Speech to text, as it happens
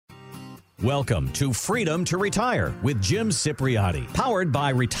Welcome to Freedom to Retire with Jim Cipriotti, powered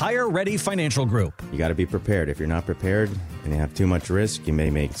by Retire Ready Financial Group. You got to be prepared. If you're not prepared and you have too much risk, you may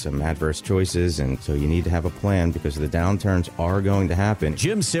make some adverse choices, and so you need to have a plan because the downturns are going to happen.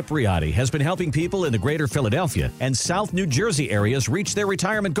 Jim Cipriotti has been helping people in the greater Philadelphia and South New Jersey areas reach their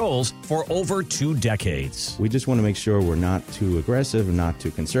retirement goals for over 2 decades. We just want to make sure we're not too aggressive and not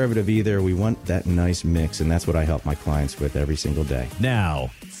too conservative either. We want that nice mix, and that's what I help my clients with every single day. Now,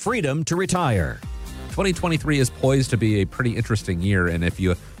 Freedom to Retire. 2023 is poised to be a pretty interesting year, and if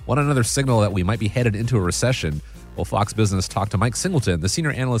you want another signal that we might be headed into a recession, well, Fox Business talked to Mike Singleton, the senior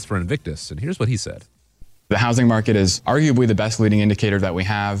analyst for Invictus, and here's what he said. The housing market is arguably the best leading indicator that we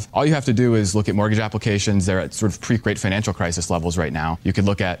have. All you have to do is look at mortgage applications. They're at sort of pre-great financial crisis levels right now. You could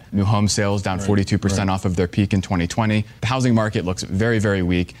look at new home sales down 42% off of their peak in 2020. The housing market looks very, very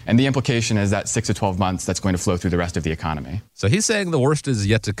weak. And the implication is that 6 to 12 months, that's going to flow through the rest of the economy. So he's saying the worst is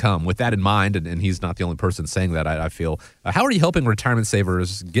yet to come. With that in mind, and he's not the only person saying that, I feel, how are you helping retirement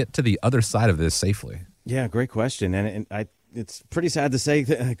savers get to the other side of this safely? Yeah, great question. And it's pretty sad to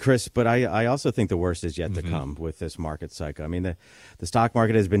say, Chris, but I also think the worst is yet to come with this market cycle. I mean, the stock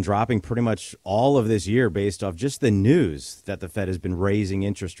market has been dropping pretty much all of this year based off just the news that the Fed has been raising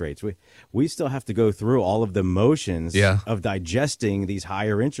interest rates. We still have to go through all of the motions of digesting these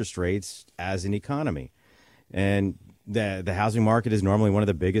higher interest rates as an economy. And the housing market is normally one of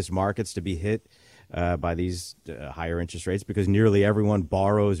the biggest markets to be hit by these higher interest rates because nearly everyone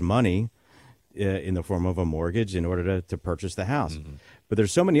borrows money in the form of a mortgage in order to purchase the house. But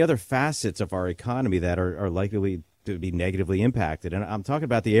there's so many other facets of our economy that are likely to be negatively impacted. And I'm talking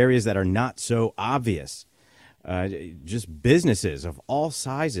about the areas that are not so obvious. Just businesses of all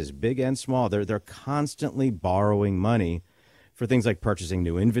sizes, big and small. They're constantly borrowing money for things like purchasing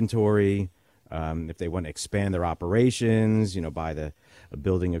new inventory, if they want to expand their operations, buy a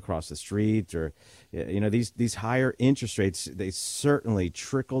building across the street, or these higher interest rates, they certainly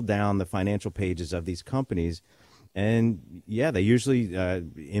trickle down the financial pages of these companies, and they usually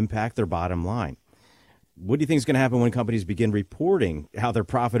impact their bottom line. What do you think is going to happen when companies begin reporting how their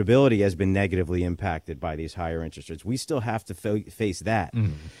profitability has been negatively impacted by these higher interest rates? We still have to face that.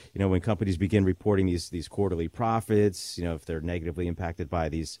 When companies begin reporting these quarterly profits, if they're negatively impacted by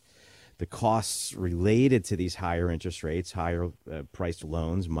the costs related to these higher interest rates, higher priced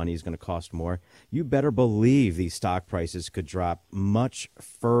loans, money is going to cost more. You better believe these stock prices could drop much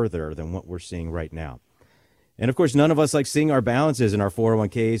further than what we're seeing right now. And of course, none of us like seeing our balances in our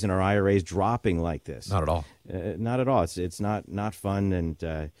 401ks and our IRAs dropping like this. Not at all. Not at all. It's not fun. And,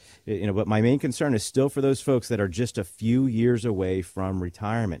 but my main concern is still for those folks that are just a few years away from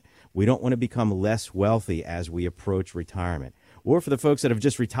retirement. We don't want to become less wealthy as we approach retirement. Or for the folks that have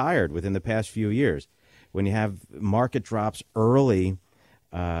just retired within the past few years. When you have market drops early,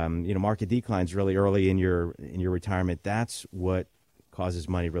 market declines really early in your retirement, that's what causes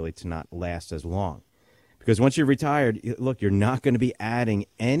money really to not last as long. Because once you're retired, look, you're not going to be adding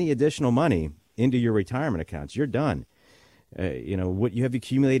any additional money into your retirement accounts. You're done. What you have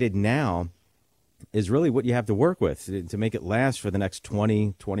accumulated now is really what you have to work with to make it last for the next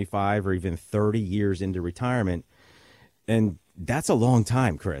 20, 25, or even 30 years into retirement. And that's a long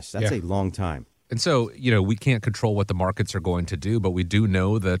time, Chris. That's a long time. And so, we can't control what the markets are going to do, but we do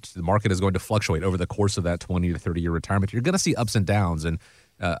know that the market is going to fluctuate over the course of that 20 to 30-year retirement. You're going to see ups and downs, and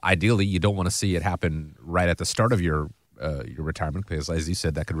ideally, you don't want to see it happen right at the start of your retirement because, as you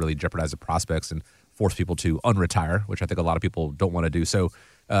said, that could really jeopardize the prospects and force people to unretire, which I think a lot of people don't want to do. So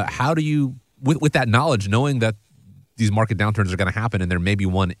how do you, with that knowledge, knowing that these market downturns are going to happen and there may be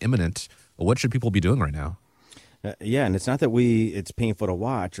one imminent, what should people be doing right now? And it's not that it's painful to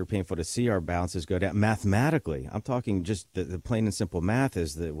watch or painful to see our balances go down. Mathematically, I'm talking just the plain and simple math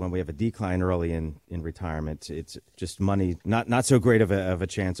is that when we have a decline early in retirement, it's just money, not so great of a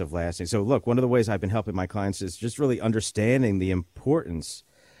chance of lasting. So look, one of the ways I've been helping my clients is just really understanding the importance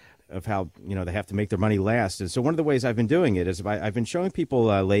of how, they have to make their money last. And so one of the ways I've been doing it is I've been showing people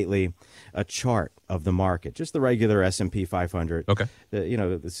lately a chart of the market, just the regular S&P 500.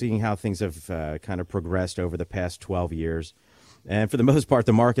 Okay. Seeing how things have kind of progressed over the past 12 years. And for the most part,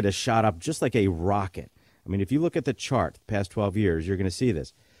 the market has shot up just like a rocket. I mean, if you look at the chart, the past 12 years, you're going to see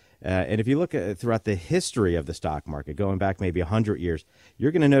this. And if you look at throughout the history of the stock market, going back maybe 100 years,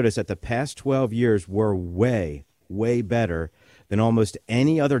 you're going to notice that the past 12 years were way, way better than almost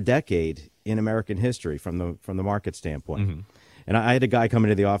any other decade in American history from the market standpoint. And I had a guy come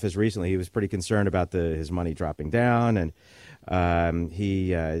into the office recently. He was pretty concerned about his money dropping down, and he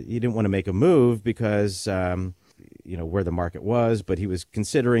didn't want to make a move because where the market was, but he was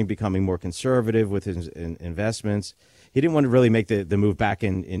considering becoming more conservative with his investments. he didn't want to really make the move back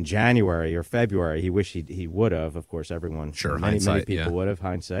in January or February. He wished he would have. Of course, everyone, many people would have,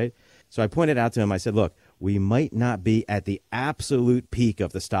 hindsight. So I pointed out to him, I said, look, we might not be at the absolute peak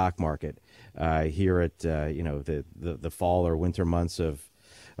of the stock market here at the fall or winter months of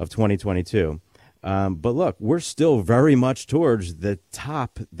 2022. But look, we're still very much towards the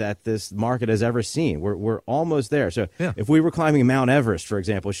top that this market has ever seen. We're almost there. So if we were climbing Mount Everest, for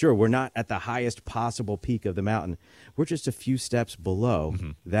example, sure, we're not at the highest possible peak of the mountain. We're just a few steps below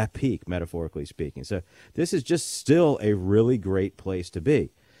that peak, metaphorically speaking. So this is just still a really great place to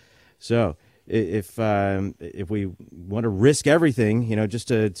be. So if we want to risk everything, just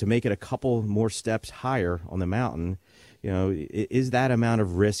to make it a couple more steps higher on the mountain, is that amount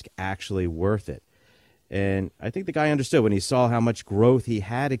of risk actually worth it? And I think the guy understood when he saw how much growth he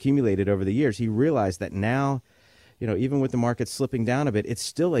had accumulated over the years. He realized that now, even with the market slipping down a bit, it's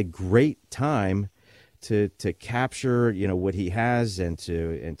still a great time to capture, what he has and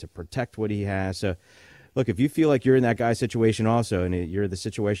to protect what he has. So, look, if you feel like you're in that guy's situation also, and you're in the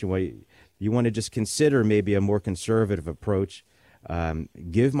situation where you want to just consider maybe a more conservative approach,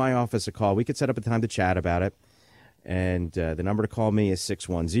 give my office a call. We could set up a time to chat about it. And the number to call me is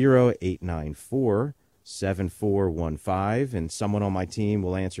 610-894-7415, and someone on my team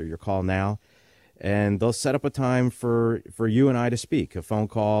will answer your call now. And they'll set up a time for you and I to speak, a phone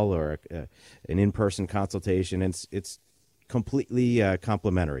call or an in-person consultation. It's completely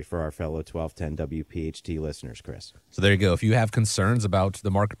complimentary for our fellow 1210 WPHT listeners, Chris. So there you go. If you have concerns about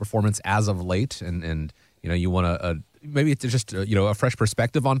the market performance as of late, and you want to maybe it's just a fresh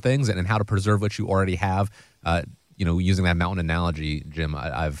perspective on things and how to preserve what you already have. Using that mountain analogy, Jim,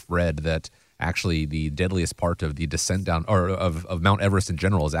 I've read that actually the deadliest part of the descent down, or of Mount Everest in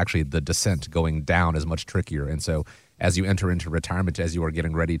general, is actually the descent going down is much trickier. And so as you enter into retirement, as you are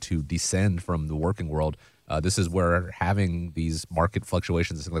getting ready to descend from the working world, this is where having these market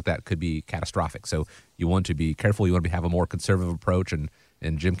fluctuations and things like that could be catastrophic. So you want to be careful. You want to have a more conservative approach, and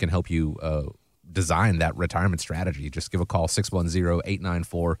Jim can help you design that retirement strategy. Just give a call,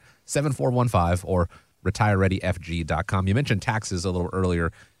 610-894-7415, or retirereadyfg.com. You mentioned taxes a little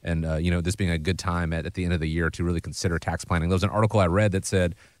earlier, and this being a good time at the end of the year to really consider tax planning. There was an article I read that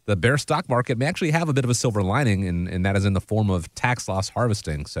said the bear stock market may actually have a bit of a silver lining, and that is in the form of tax loss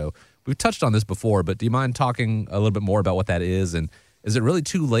harvesting. So we've touched on this before, but do you mind talking a little bit more about what that is, and is it really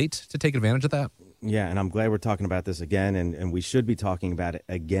too late to take advantage of that? Yeah, and I'm glad we're talking about this again, and we should be talking about it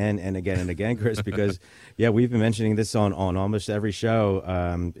again and again and again, Chris, because, we've been mentioning this on almost every show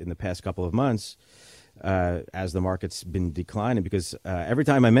in the past couple of months as the market's been declining, because every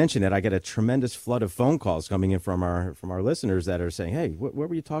time I mention it, I get a tremendous flood of phone calls coming in from our listeners that are saying, hey, what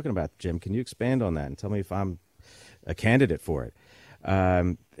were you talking about, Jim? Can you expand on that and tell me if I'm a candidate for it?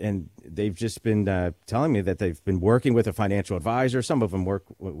 And they've just been telling me that they've been working with a financial advisor. Some of them work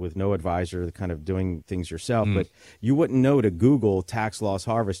with no advisor, kind of doing things yourself. But you wouldn't know to Google tax loss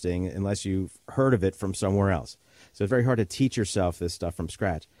harvesting unless you've heard of it from somewhere else. So it's very hard to teach yourself this stuff from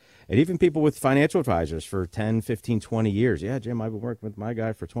scratch. And even people with financial advisors for 10, 15, 20 years. Yeah, Jim, I've been working with my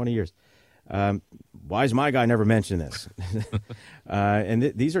guy for 20 years. Why has my guy never mentioned this? And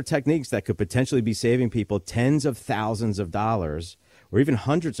these are techniques that could potentially be saving people tens of thousands of dollars or even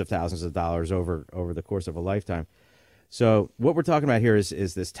hundreds of thousands of dollars over the course of a lifetime. So what we're talking about here is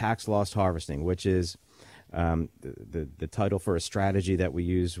this tax loss harvesting, which is the title for a strategy that we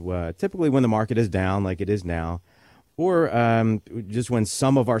use typically when the market is down like it is now, or just when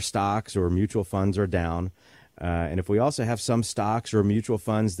some of our stocks or mutual funds are down. And if we also have some stocks or mutual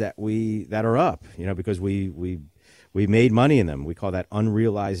funds that are up, because we made money in them. We call that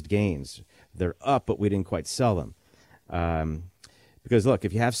unrealized gains. They're up, but we didn't quite sell them. Because look,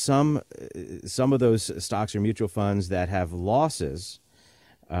 if you have some of those stocks or mutual funds that have losses,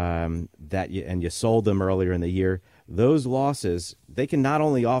 and you sold them earlier in the year, those losses, they can not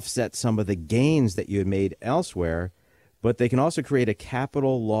only offset some of the gains that you had made elsewhere, but they can also create a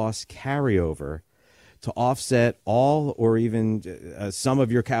capital loss carryover to offset all or even some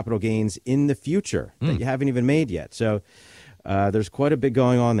of your capital gains in the future that you haven't even made yet. So there's quite a bit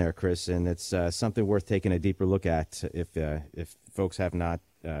going on there, Chris, and it's something worth taking a deeper look at if folks have not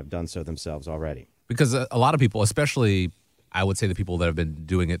done so themselves already. Because a lot of people, especially I would say the people that have been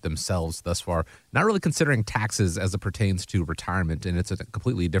doing it themselves thus far, not really considering taxes as it pertains to retirement, and it's a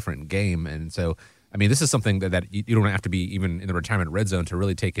completely different game. And so, I mean, this is something that you don't have to be even in the retirement red zone to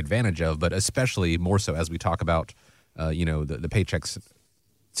really take advantage of, but especially more so as we talk about, the paychecks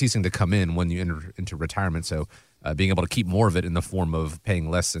ceasing to come in when you enter into retirement. So being able to keep more of it in the form of paying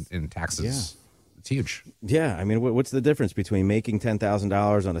less in taxes It's huge. Yeah, I mean, what's the difference between making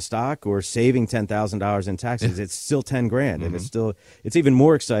 $10,000 on a stock or saving $10,000 in taxes? It's still 10 grand, and it's even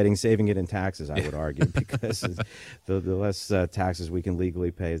more exciting saving it in taxes, I would argue, because the less taxes we can legally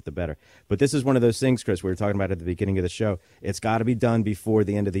pay, the better. But this is one of those things, Chris, we were talking about at the beginning of the show. It's got to be done before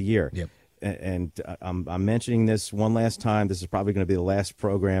the end of the year. Yep. And I'm mentioning this one last time. This is probably going to be the last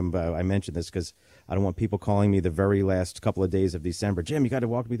program I mention this, because I don't want people calling me the very last couple of days of December. Jim, you got to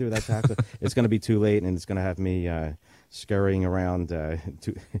walk me through that tax. It's going to be too late, and it's going to have me scurrying around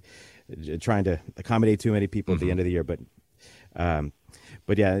trying to accommodate too many people at the end of the year. But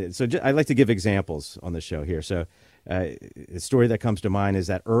yeah, so I like to give examples on the show here. So a story that comes to mind is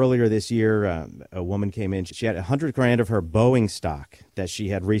that earlier this year, a woman came in. She had $100,000 of her Boeing stock that she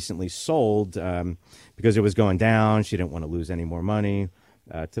had recently sold because it was going down. She didn't want to lose any more money.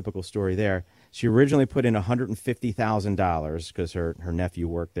 Typical story there. She originally put in $150,000 because her nephew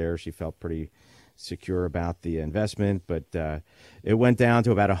worked there. She felt pretty secure about the investment, but it went down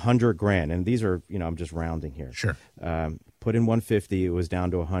to about $100,000. And these are, I'm just rounding here. Sure. Put in 150, it was down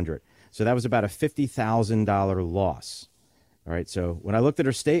to 100. So that was about a $50,000 loss. All right. So when I looked at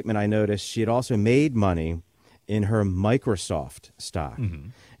her statement, I noticed she had also made money in her Microsoft stock.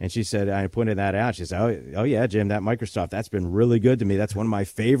 And she said, I pointed that out. She said, oh yeah, Jim, that Microsoft, that's been really good to me. That's one of my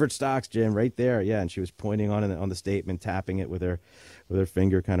favorite stocks, Jim, right there. Yeah. And she was pointing on the statement, tapping it with her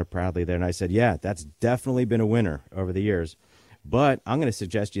finger kind of proudly there. And I said, yeah, that's definitely been a winner over the years. But I'm going to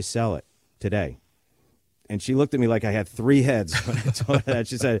suggest you sell it today. And she looked at me like I had three heads when I told her that.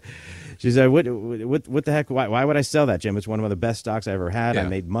 She said, what the heck? Why would I sell that, Jim? It's one of the best stocks I ever had. Yeah. I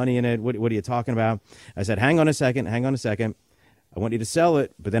made money in it. What are you talking about? I said, hang on a second. I want you to sell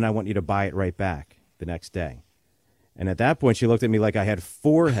it, but then I want you to buy it right back the next day. And at that point, she looked at me like I had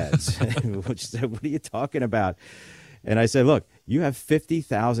four heads. She said, what are you talking about? And I said, look, you have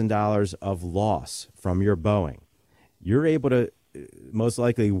 $50,000 of loss from your Boeing. You're able to most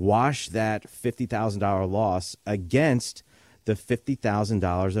likely wash that $50,000 loss against the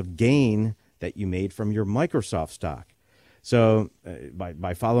 $50,000 of gain that you made from your Microsoft stock. So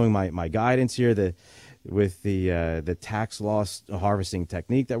by following my guidance here, with the tax loss harvesting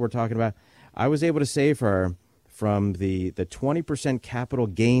technique that we're talking about, I was able to save her from the 20% capital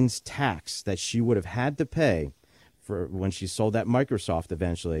gains tax that she would have had to pay for when she sold that Microsoft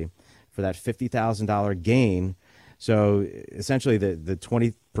eventually for that $50,000 gain. So essentially the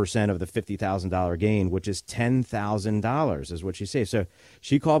 20% of the $50,000 gain, which is $10,000, is what she saved. So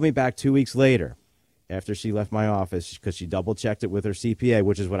she called me back 2 weeks later after she left my office because she double-checked it with her CPA,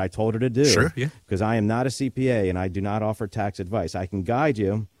 which is what I told her to do. Sure, yeah. Because I am not a CPA, and I do not offer tax advice. I can guide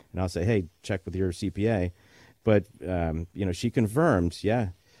you, and I'll say, hey, check with your CPA. But, she confirmed,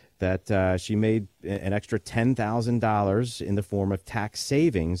 that she made an extra $10,000 in the form of tax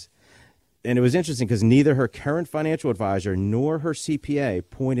savings. And it was interesting because neither her current financial advisor nor her CPA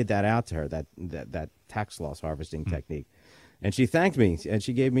pointed that out to her, that tax loss harvesting technique. And she thanked me, and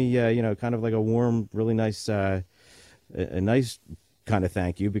she gave me, kind of like a warm, really nice, a nice kind of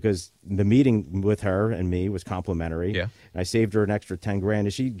thank you, because the meeting with her and me was complimentary. Yeah. And I saved her an extra $10,000,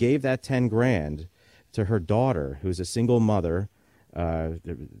 and she gave that $10,000 to her daughter, who's a single mother.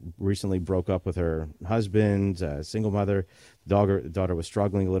 Recently broke up with her husband, single mother. Daughter was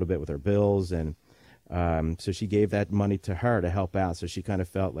struggling a little bit with her bills, and so she gave that money to her to help out. So she kind of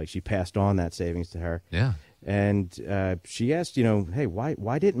felt like she passed on that savings to her. Yeah. And she asked, hey,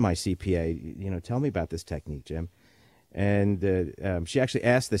 why didn't my CPA, tell me about this technique, Jim? And she actually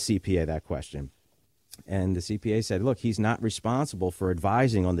asked the CPA that question. And the CPA said, look, he's not responsible for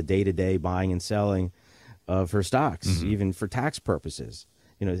advising on the day-to-day buying and selling of her stocks, even for tax purposes.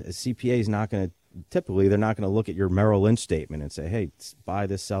 A CPA is not going to, typically, they're not going to look at your Merrill Lynch statement and say, hey, buy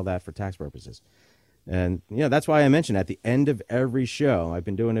this, sell that for tax purposes. And, that's why I mentioned at the end of every show, I've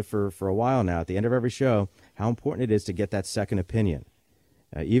been doing it for a while now, at the end of every show, how important it is to get that second opinion.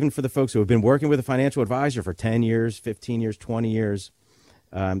 Even for the folks who have been working with a financial advisor for 10 years, 15 years, 20 years,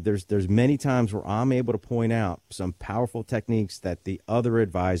 there's many times where I'm able to point out some powerful techniques that the other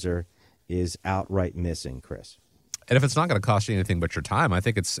advisor is outright missing, Chris. And if it's not going to cost you anything but your time, I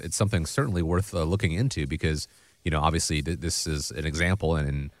think it's something certainly worth looking into, because, obviously this is an example,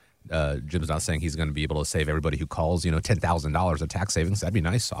 and Jim's not saying he's going to be able to save everybody who calls, $10,000 of tax savings. That'd be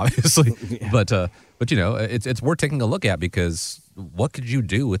nice, obviously. Yeah. But it's worth taking a look at, because what could you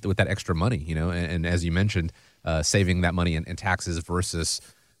do with that extra money, and as you mentioned, saving that money in taxes versus,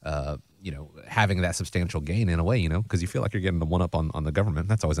 having that substantial gain in a way, because you feel like you're getting the one up on the government.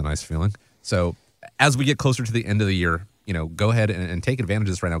 That's always a nice feeling. So as we get closer to the end of the year, go ahead and take advantage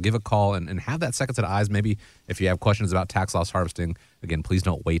of this right now. Give a call and have that second set of eyes. Maybe if you have questions about tax loss harvesting, again, please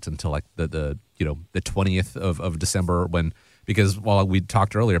don't wait until like the 20th of December because while we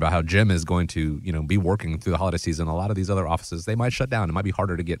talked earlier about how Jim is going to, be working through the holiday season, a lot of these other offices, they might shut down. It might be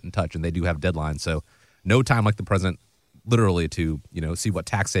harder to get in touch, and they do have deadlines. So no time like the present, literally, to, see what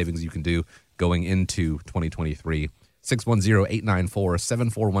tax savings you can do going into 2023.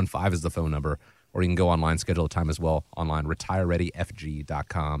 610-894-7415 is the phone number, or you can go online, schedule a time as well online,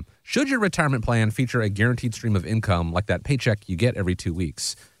 retirereadyfg.com. Should your retirement plan feature a guaranteed stream of income like that paycheck you get every 2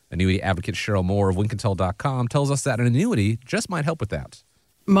 weeks? Annuity advocate Cheryl Moore of Wincantel.com tells us that an annuity just might help with that.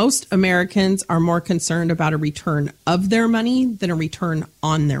 Most Americans are more concerned about a return of their money than a return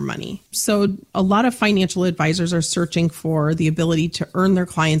on their money. So a lot of financial advisors are searching for the ability to earn their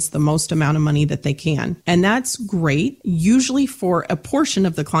clients the most amount of money that they can. And that's great, usually for a portion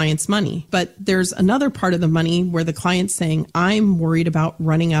of the client's money. But there's another part of the money where the client's saying, I'm worried about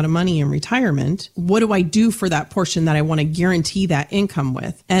running out of money in retirement. What do I do for that portion that I want to guarantee that income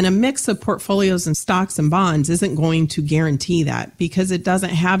with? And a mix of portfolios and stocks and bonds isn't going to guarantee that because it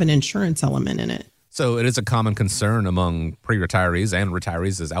doesn't have an insurance element in it. So it is a common concern among pre-retirees and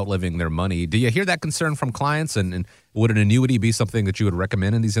retirees is outliving their money. Do you hear that concern from clients? And would an annuity be something that you would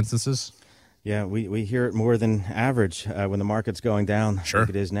recommend in these instances? Yeah, we hear it more than average when the market's going down, sure, like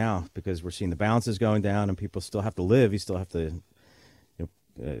it is now, because we're seeing the balances going down and people still have to live. You still have to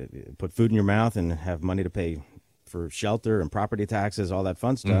put food in your mouth and have money to pay for shelter and property taxes, all that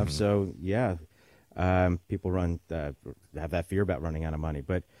fun stuff. Mm-hmm. So, yeah. People have that fear about running out of money.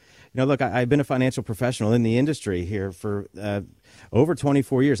 But, look, I've been a financial professional in the industry here for over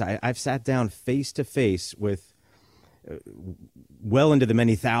 24 years. I've sat down face to face with well into the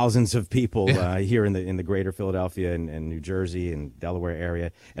many thousands of people here in the greater Philadelphia and New Jersey and Delaware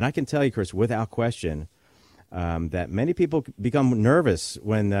area. And I can tell you, Chris, without question, that many people become nervous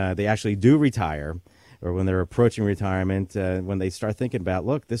when they actually do retire, or when they're approaching retirement, when they start thinking about,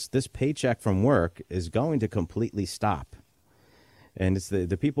 look, this paycheck from work is going to completely stop. And it's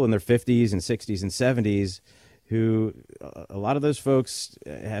the people in their 50s and 60s and 70s who, a lot of those folks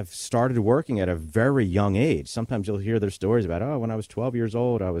have started working at a very young age. Sometimes you'll hear their stories about, when I was 12 years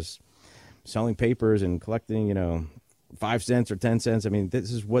old, I was selling papers and collecting, 5 cents or 10 cents. I mean,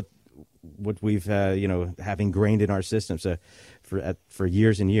 this is what we've, have ingrained in our system for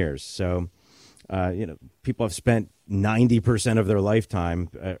years and years. So, people have spent 90% of their lifetime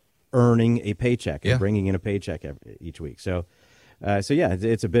earning a paycheck and bringing in a paycheck each week. So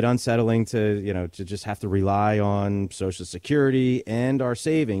it's a bit unsettling to just have to rely on Social Security and our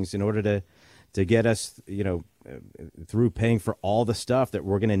savings in order to get us, through paying for all the stuff that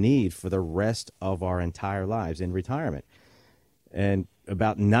we're going to need for the rest of our entire lives in retirement. And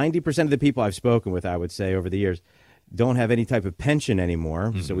about 90% of the people I've spoken with, I would say, over the years, don't have any type of pension anymore,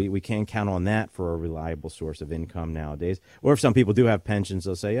 mm-hmm. So we can't count on that for a reliable source of income nowadays. Or if some people do have pensions,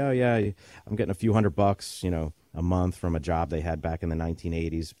 they'll say, oh, yeah, I'm getting a few $100, a month from a job they had back in the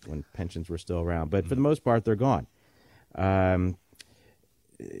 1980s when pensions were still around. But for the most part, they're gone. So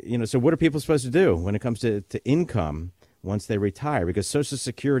what are people supposed to do when it comes to income once they retire? Because Social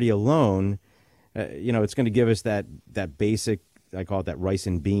Security alone, it's going to give us that basic, I call it that rice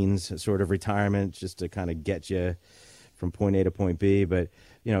and beans sort of retirement, just to kind of get you from point A to point B. But,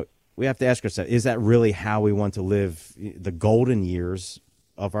 we have to ask ourselves, is that really how we want to live the golden years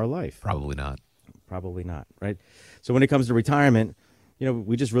of our life? Probably not. Probably not, right? So when it comes to retirement,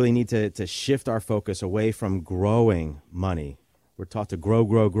 we just really need to shift our focus away from growing money. We're taught to grow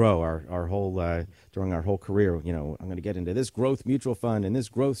our whole during our whole career. I'm going to get into this growth mutual fund and this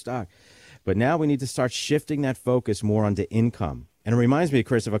growth stock. But now we need to start shifting that focus more onto income. And it reminds me,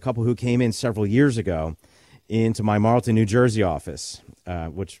 Chris, of a couple who came in several years ago into my Marlton, New Jersey office,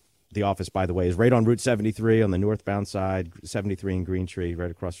 which the office, by the way, is right on Route 73 on the northbound side, 73 in Green Tree,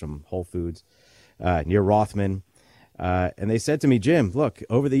 right across from Whole Foods, near Rothman. And they said to me, Jim, look,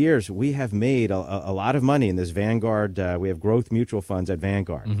 over the years, we have made a lot of money in this Vanguard. We have growth mutual funds at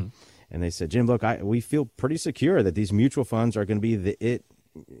Vanguard. Mm-hmm. And they said, Jim, look, we feel pretty secure that these mutual funds are going to be the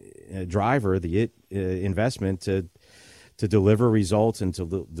driver, the investment to deliver results and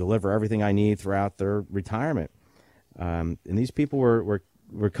to deliver everything I need throughout their retirement. And these people were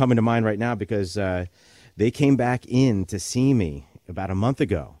coming to mind right now because they came back in to see me about a month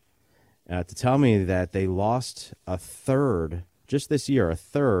ago to tell me that they lost a third, just this year,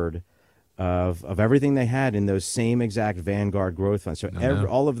 of everything they had in those same exact Vanguard growth funds. So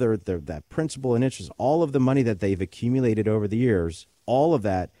all of their that principal and interest, all of the money that they've accumulated over the years, all of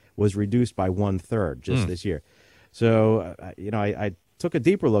that was reduced by 1/3 just this year. So, I took a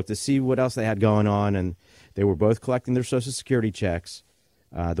deeper look to see what else they had going on, and they were both collecting their Social Security checks.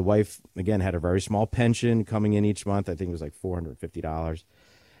 The wife, again, had a very small pension coming in each month. I think it was like $450.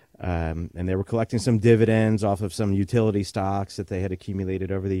 And they were collecting some dividends off of some utility stocks that they had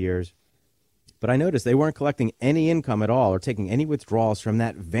accumulated over the years. But I noticed they weren't collecting any income at all or taking any withdrawals from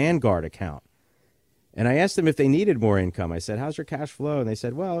that Vanguard account. And I asked them if they needed more income. I said, how's your cash flow? And they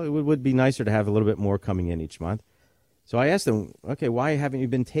said, well, it would be nicer to have a little bit more coming in each month. So I asked them, okay, why haven't you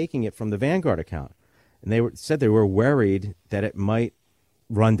been taking it from the Vanguard account? And they said they were worried that it might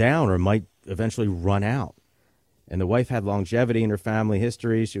run down or might eventually run out. And the wife had longevity in her family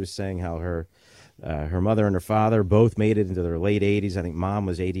history. She was saying how her mother and her father both made it into their late 80s. I think mom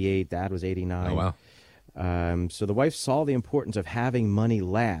was 88, dad was 89. Oh, wow. So the wife saw the importance of having money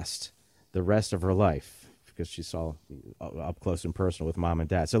last the rest of her life because she saw up close and personal with mom and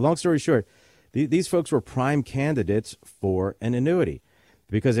dad. So long story short, these folks were prime candidates for an annuity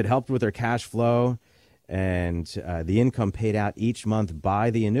because it helped with their cash flow. And the income paid out each month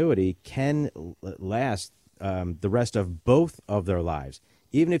by the annuity can last the rest of both of their lives.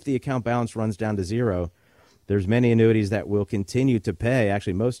 Even if the account balance runs down to zero, there's many annuities that will continue to pay.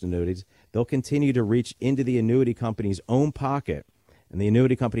 Actually, most annuities, they'll continue to reach into the annuity company's own pocket. And the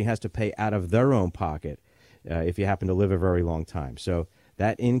annuity company has to pay out of their own pocket if you happen to live a very long time. So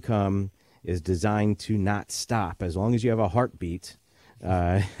that income is designed to not stop as long as you have a heartbeat.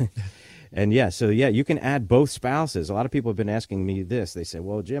 And you can add both spouses. A lot of people have been asking me this. They say,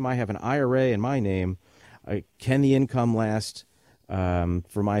 well, Jim, I have an IRA in my name. Can the income last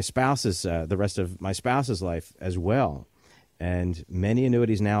for my spouse's, the rest of my spouse's life as well? And many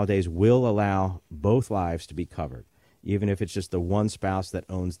annuities nowadays will allow both lives to be covered, even if it's just the one spouse that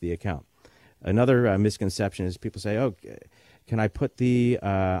owns the account. Another misconception is people say, oh, can I put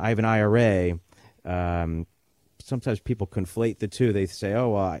I have an IRA. Sometimes people conflate the two. They say, oh,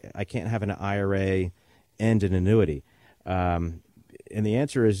 well, I can't have an IRA and an annuity. And the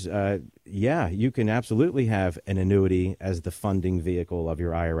answer is, yeah, you can absolutely have an annuity as the funding vehicle of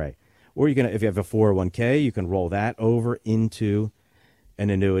your IRA. Or you can, if you have a 401k, you can roll that over into an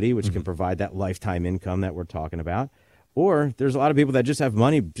annuity, which can provide that lifetime income that we're talking about. Or there's a lot of people that just have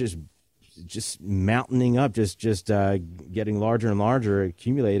money just mountaining up, just getting larger and larger,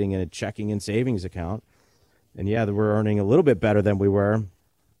 accumulating in a checking and savings account. And yeah, we're earning a little bit better than we were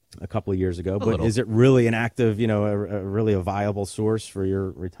a couple of years ago. But is it really an active, really a viable source for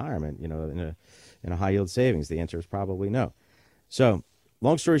your retirement, in a high yield savings? The answer is probably no. So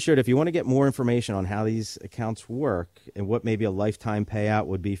long story short, if you want to get more information on how these accounts work and what maybe a lifetime payout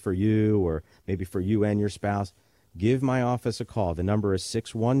would be for you or maybe for you and your spouse, give my office a call. The number is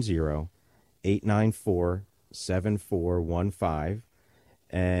 610-894-7415.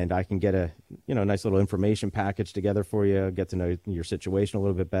 And I can get a nice little information package together for you, get to know your situation a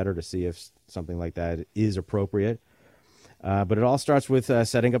little bit better to see if something like that is appropriate. But it all starts with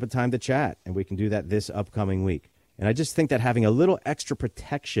setting up a time to chat, and we can do that this upcoming week. And I just think that having a little extra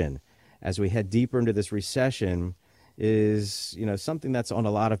protection as we head deeper into this recession is, something that's on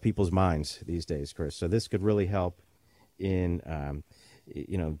a lot of people's minds these days, Chris. So this could really help in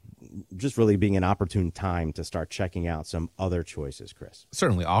just really being an opportune time to start checking out some other choices, Chris.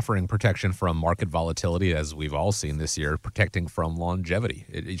 Certainly offering protection from market volatility, as we've all seen this year, protecting from longevity.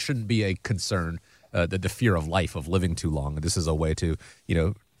 It shouldn't be a concern, the fear of life, of living too long. This is a way to,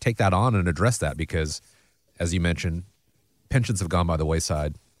 take that on and address that because, as you mentioned, pensions have gone by the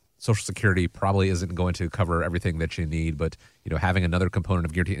wayside. Social Security probably isn't going to cover everything that you need, but having another component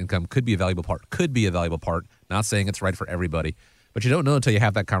of guaranteed income could be a valuable part. Not saying it's right for everybody. But you don't know until you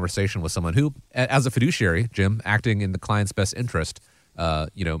have that conversation with someone who, as a fiduciary, Jim, acting in the client's best interest,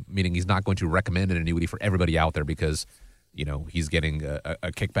 meaning he's not going to recommend an annuity for everybody out there because, he's getting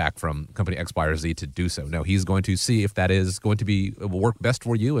a kickback from company X, Y, or Z to do so. No, he's going to see if that is going to work best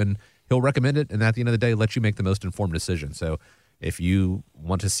for you, and he'll recommend it. And at the end of the day, let you make the most informed decision. So if you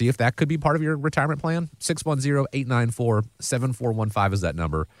want to see if that could be part of your retirement plan, 610-894-7415 is that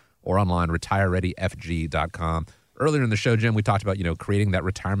number, or online, retirereadyfg.com. Earlier in the show, Jim, we talked about, creating that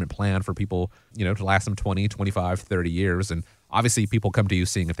retirement plan for people, to last them 20, 25, 30 years. And obviously people come to you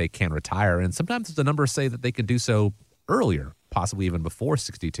seeing if they can retire. And sometimes the numbers say that they can do so earlier, possibly even before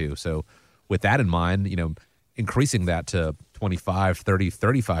 62. So with that in mind, increasing that to 25, 30,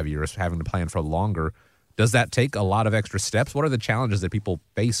 35 years, having to plan for longer, does that take a lot of extra steps? What are the challenges that people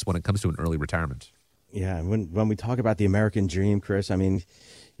face when it comes to an early retirement? Yeah, when we talk about the American dream, Chris, I mean,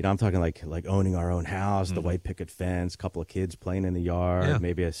 I'm talking like owning our own house, the white picket fence, a couple of kids playing in the yard,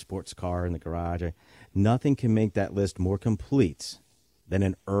 maybe a sports car in the garage. Nothing can make that list more complete than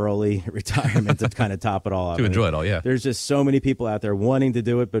an early retirement to kind of top it all up. To enjoy it all, yeah. There's just so many people out there wanting to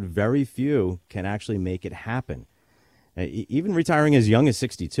do it, but very few can actually make it happen. Even retiring as young as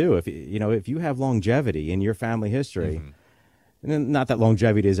 62, if you have longevity in your family history, and not that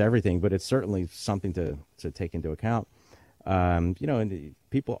longevity is everything, but it's certainly something to take into account. And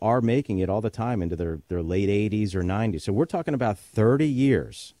people are making it all the time into their late 80s or 90s. So we're talking about 30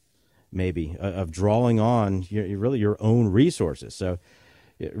 years, maybe, of drawing on your own resources. So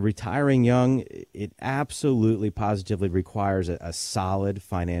retiring young, it absolutely positively requires a solid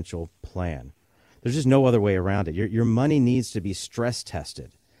financial plan. There's just no other way around it. Your money needs to be stress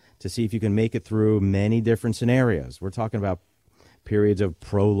tested to see if you can make it through many different scenarios. We're talking about periods of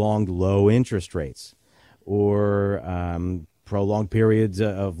prolonged low interest rates or prolonged periods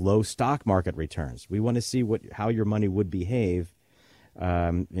of low stock market returns. We want to see how your money would behave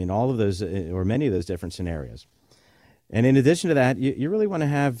in all of those or many of those different scenarios. And in addition to that, you really want to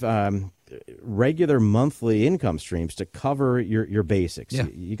have regular monthly income streams to cover your basics. Yeah.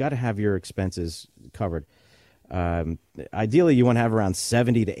 You got to have your expenses covered. Ideally, you want to have around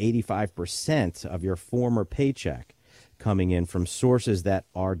 70 to 85% of your former paycheck coming in from sources that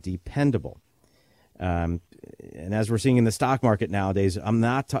are dependable. And as we're seeing in the stock market nowadays, when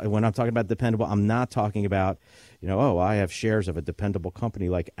I'm talking about dependable, I'm not talking about, I have shares of a dependable company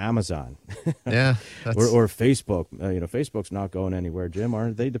like Amazon, Yeah, or Facebook. Facebook's not going anywhere. Jim,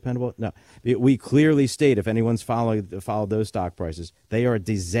 aren't they dependable? No, we clearly state if anyone's followed those stock prices, they are a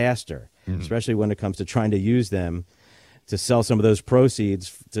disaster, especially when it comes to trying to use them to sell some of those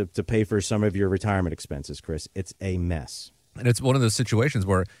proceeds to pay for some of your retirement expenses. Chris, it's a mess. And it's one of those situations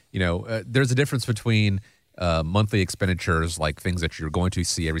where, there's a difference between monthly expenditures, like things that you're going to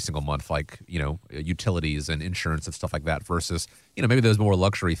see every single month, like, utilities and insurance and stuff like that, versus, maybe those more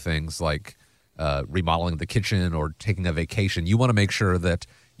luxury things like remodeling the kitchen or taking a vacation. You want to make sure that,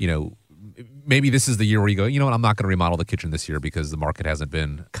 maybe this is the year where you go, I'm not going to remodel the kitchen this year because the market hasn't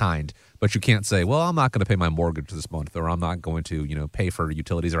been kind. But you can't say, well, I'm not going to pay my mortgage this month, or I'm not going to, pay for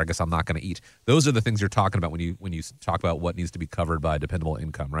utilities, or I guess I'm not going to eat. Those are the things you're talking about when you talk about what needs to be covered by dependable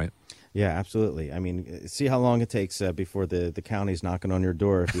income, right? Yeah, absolutely. I mean, see how long it takes before the county's knocking on your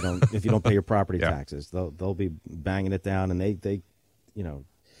door if you don't pay your property taxes. They'll be banging it down, and they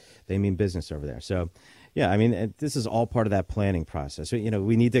mean business over there. So. Yeah, I mean, this is all part of that planning process. So,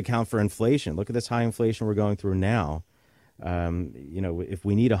 we need to account for inflation. Look at this high inflation we're going through now. If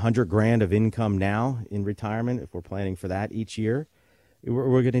we need $100,000 of income now in retirement, if we're planning for that each year,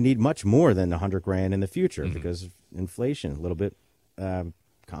 we're going to need much more than $100,000 in the future because of inflation, a little bit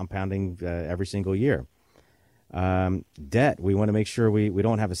compounding every single year. Debt, we want to make sure we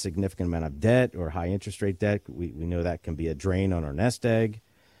don't have a significant amount of debt or high interest rate debt. We know that can be a drain on our nest egg.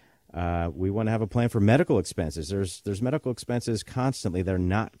 We want to have a plan for medical expenses. There's medical expenses constantly that are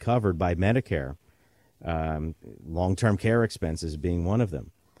not covered by Medicare. Long-term care expenses being one of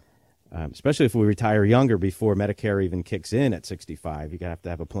them. Especially if we retire younger before Medicare even kicks in at 65, you have to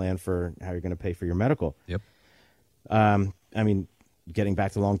have a plan for how you're going to pay for your medical. Yep. Getting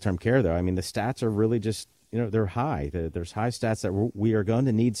back to long-term care, though, the stats are really just, they're high. There's high stats that we are going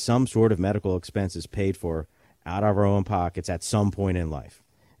to need some sort of medical expenses paid for out of our own pockets at some point in life.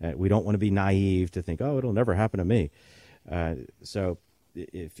 We don't want to be naive to think, it'll never happen to me. So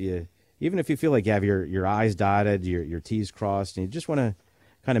even if you feel like you have your I's dotted, your T's crossed, and you just want to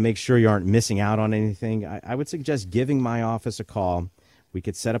kind of make sure you aren't missing out on anything, I would suggest giving my office a call. We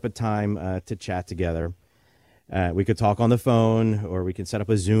could set up a time to chat together. We could talk on the phone, or we can set up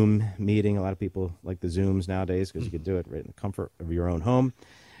a Zoom meeting. A lot of people like the Zooms nowadays because you could do it right in the comfort of your own home.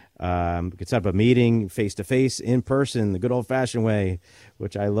 We could set up a meeting face-to-face, in person, the good old-fashioned way,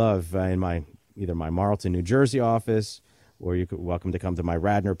 which I love, in either my Marlton, New Jersey office, or you're welcome to come to my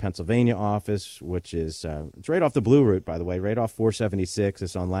Radnor, Pennsylvania office, which is it's right off the Blue Route, by the way, right off 476.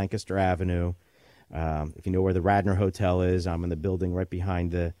 It's on Lancaster Avenue. If you know where the Radnor Hotel is, I'm in the building right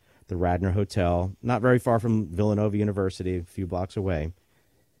behind the Radnor Hotel, not very far from Villanova University, a few blocks away.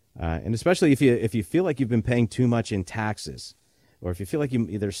 And especially if you feel like you've been paying too much in taxes, or if you feel like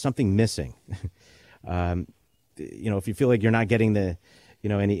there's something missing, if you feel like you're not getting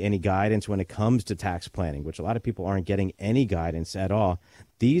any guidance when it comes to tax planning, which a lot of people aren't getting any guidance at all.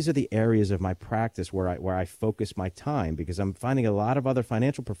 These are the areas of my practice where I focus my time, because I'm finding a lot of other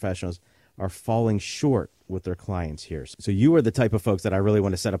financial professionals are falling short with their clients here. So you are the type of folks that I really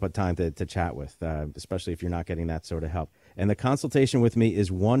want to set up a time to chat with, especially if you're not getting that sort of help. And the consultation with me is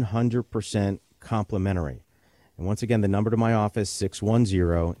 100% complimentary. And once again, the number to my office,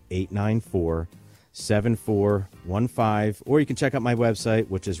 610-894-7415. Or you can check out my website,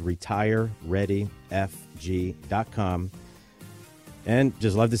 which is retirereadyfg.com. And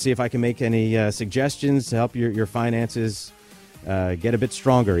just love to see if I can make any suggestions to help your finances get a bit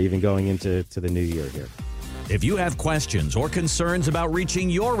stronger, even going into the new year here. If you have questions or concerns about reaching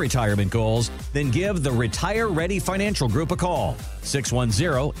your retirement goals, then give the Retire Ready Financial Group a call,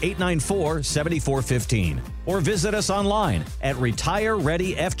 610-894-7415, or visit us online at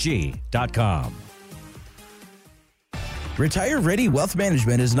retirereadyfg.com. Retire Ready Wealth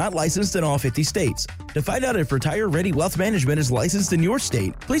Management is not licensed in all 50 states. To find out if Retire Ready Wealth Management is licensed in your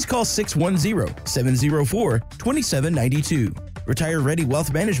state, please call 610-704-2792. Retire Ready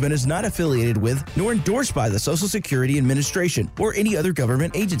Wealth Management is not affiliated with nor endorsed by the Social Security Administration or any other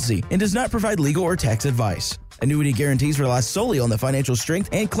government agency and does not provide legal or tax advice. Annuity guarantees rely solely on the financial strength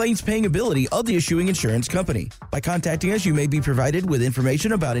and claims-paying ability of the issuing insurance company. By contacting us, you may be provided with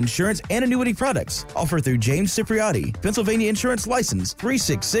information about insurance and annuity products offered through James Cipriotti, Pennsylvania Insurance License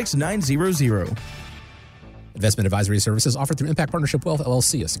 366900. Investment advisory services offered through Impact Partnership Wealth,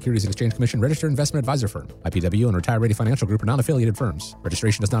 LLC, a Securities and Exchange Commission registered investment advisor firm. IPW and Retire Ready Financial Group are non-affiliated firms.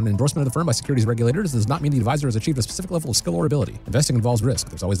 Registration is not an endorsement of the firm by securities regulators and does not mean the advisor has achieved a specific level of skill or ability. Investing involves risk.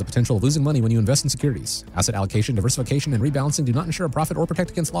 There's always the potential of losing money when you invest in securities. Asset allocation, diversification, and rebalancing do not ensure a profit or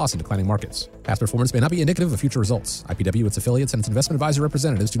protect against loss in declining markets. Past performance may not be indicative of future results. IPW, its affiliates, and its investment advisor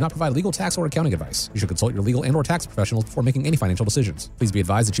representatives do not provide legal, tax, or accounting advice. You should consult your legal and or tax professionals before making any financial decisions. Please be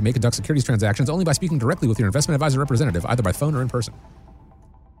advised that you may conduct securities transactions only by speaking directly with your investment advisor representative, either by phone or in person.